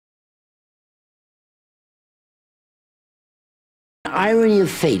Irony of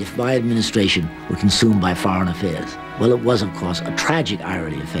fate if my administration were consumed by foreign affairs. Well, it was, of course, a tragic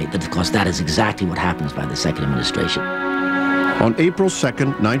irony of fate that, of course, that is exactly what happens by the second administration. On April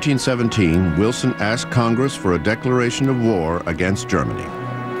 2nd, 1917, Wilson asked Congress for a declaration of war against Germany.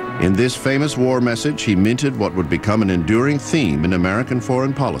 In this famous war message, he minted what would become an enduring theme in American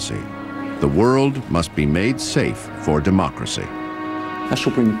foreign policy. The world must be made safe for democracy. I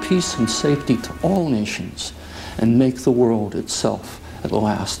shall bring peace and safety to all nations and make the world itself at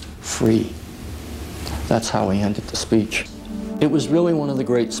last free. That's how he ended the speech. It was really one of the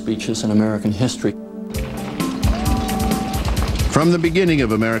great speeches in American history. From the beginning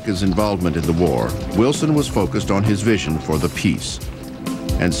of America's involvement in the war, Wilson was focused on his vision for the peace.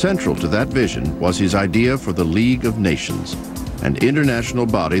 And central to that vision was his idea for the League of Nations, an international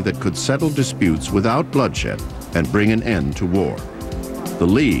body that could settle disputes without bloodshed and bring an end to war. The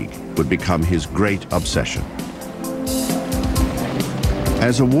League would become his great obsession.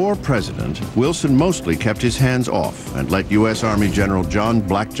 As a war president, Wilson mostly kept his hands off and let U.S. Army General John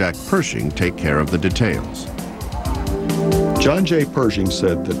Blackjack Pershing take care of the details. John J. Pershing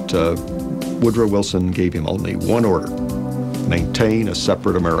said that Woodrow Wilson gave him only one order: maintain a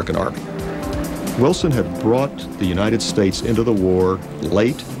separate American army. Wilson had brought the United States into the war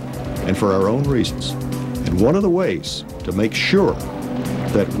late and for our own reasons. And one of the ways to make sure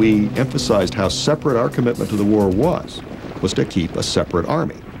that we emphasized how separate our commitment to the war was to keep a separate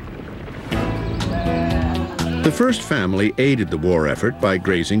army. The first family aided the war effort by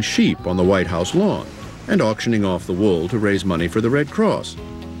grazing sheep on the White House lawn and auctioning off the wool to raise money for the Red Cross.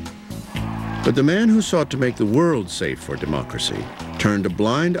 But the man who sought to make the world safe for democracy turned a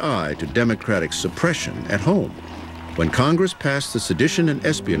blind eye to democratic suppression at home when Congress passed the Sedition and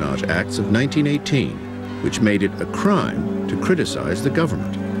Espionage Acts of 1918, which made it a crime to criticize the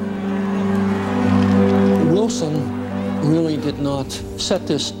government. Wilson really did not set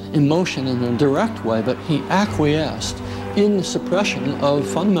this in motion in a direct way, but he acquiesced in the suppression of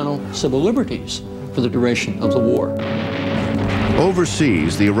fundamental civil liberties for the duration of the war.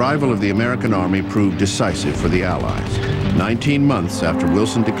 Overseas, the arrival of the American army proved decisive for the Allies. 19 months after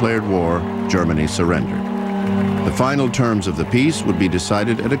Wilson declared war, Germany surrendered. The final terms of the peace would be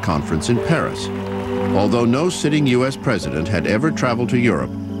decided at a conference in Paris. Although no sitting U.S. president had ever traveled to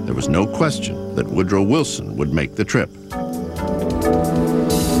Europe, there was no question that Woodrow Wilson would make the trip.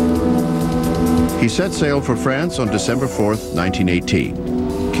 He set sail for France on December 4th,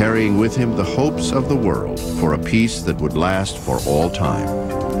 1918, carrying with him the hopes of the world for a peace that would last for all time.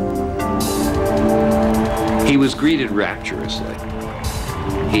 He was greeted rapturously.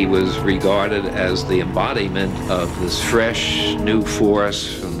 He was regarded as the embodiment of this fresh, new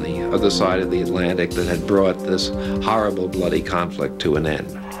force from the other side of the Atlantic that had brought this horrible, bloody conflict to an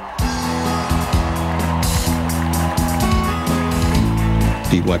end.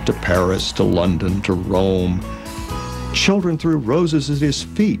 He went to Paris, to London, to Rome. Children threw roses at his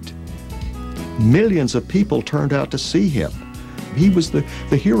feet. Millions of people turned out to see him. He was the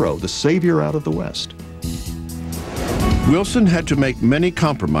hero, the savior out of the West. Wilson had to make many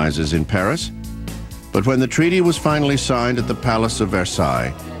compromises in Paris, but when the treaty was finally signed at the Palace of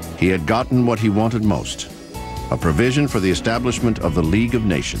Versailles, he had gotten what he wanted most: a provision for the establishment of the League of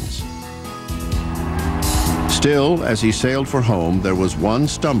Nations. Still, as he sailed for home, there was one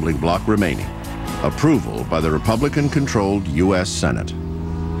stumbling block remaining: approval by the Republican-controlled U.S. Senate.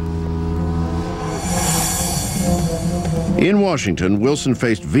 In Washington, Wilson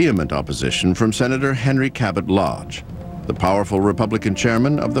faced vehement opposition from Senator Henry Cabot Lodge, the powerful Republican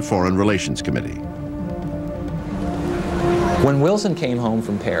chairman of the Foreign Relations Committee. When Wilson came home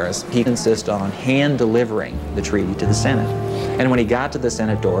from Paris, he insisted on hand-delivering the treaty to the Senate. And when he got to the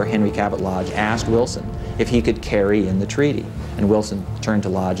Senate door, Henry Cabot Lodge asked Wilson if he could carry in the treaty. And Wilson turned to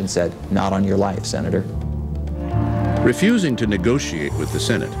Lodge and said, "Not on your life, Senator." Refusing to negotiate with the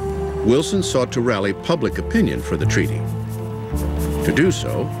Senate, Wilson sought to rally public opinion for the treaty. To do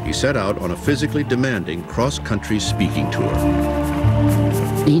so, he set out on a physically demanding cross-country speaking tour.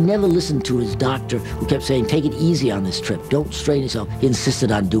 He never listened to his doctor, who kept saying, "Take it easy on this trip, don't strain yourself." He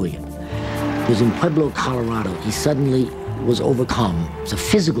insisted on doing it. It was in Pueblo, Colorado. He suddenly was overcome. It was a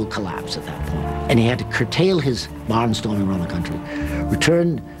physical collapse at that point. And he had to curtail his barnstorming around the country,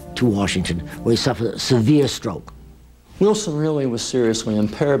 return to Washington, where he suffered a severe stroke. Wilson really was seriously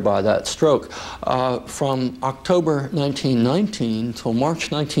impaired by that stroke. From October 1919 till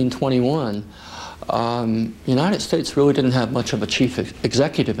March 1921, the United States really didn't have much of a chief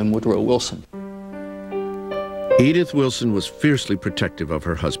executive in Woodrow Wilson. Edith Wilson was fiercely protective of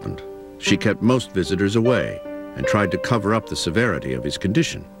her husband. She kept most visitors away and tried to cover up the severity of his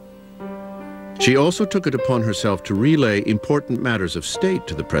condition. She also took it upon herself to relay important matters of state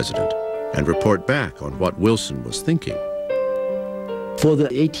to the president and report back on what Wilson was thinking. For the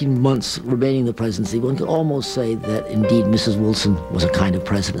 18 months remaining in the presidency, one could almost say that indeed Mrs. Wilson was a kind of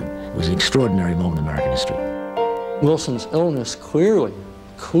president. It was an extraordinary moment in American history. Wilson's illness clearly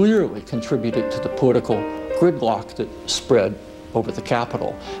contributed to the political gridlock that spread over the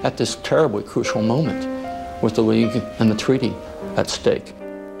Capitol at this terribly crucial moment with the League and the treaty at stake.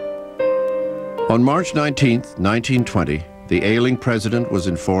 On March 19th, 1920, the ailing president was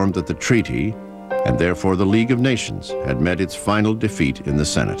informed that the treaty, and therefore the League of Nations, had met its final defeat in the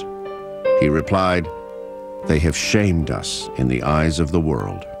Senate. He replied, "They have shamed us in the eyes of the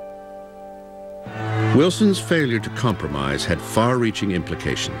world." Wilson's failure to compromise had far-reaching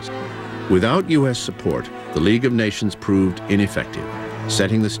implications. Without U.S. support, the League of Nations proved ineffective,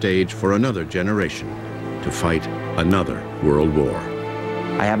 setting the stage for another generation to fight another world war.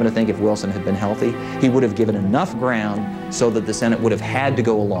 I happen to think if Wilson had been healthy, he would have given enough ground so that the Senate would have had to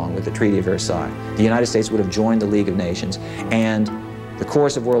go along with the Treaty of Versailles. The United States would have joined the League of Nations, and the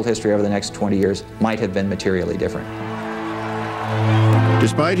course of world history over the next 20 years might have been materially different.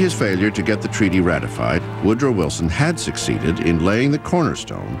 Despite his failure to get the treaty ratified, Woodrow Wilson had succeeded in laying the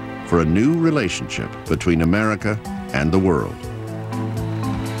cornerstone for a new relationship between America and the world.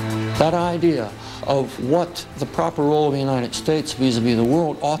 That idea of what the proper role of the United States vis-a-vis the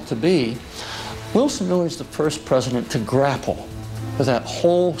world ought to be, Wilson really is the first president to grapple with that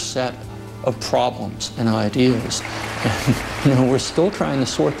whole set of problems and ideas. And, we're still trying to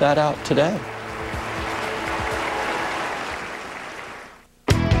sort that out today.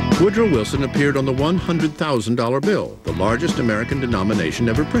 Woodrow Wilson appeared on the $100,000 bill, the largest American denomination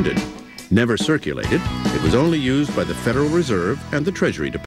ever printed. Never circulated, it was only used by the Federal Reserve and the Treasury Department.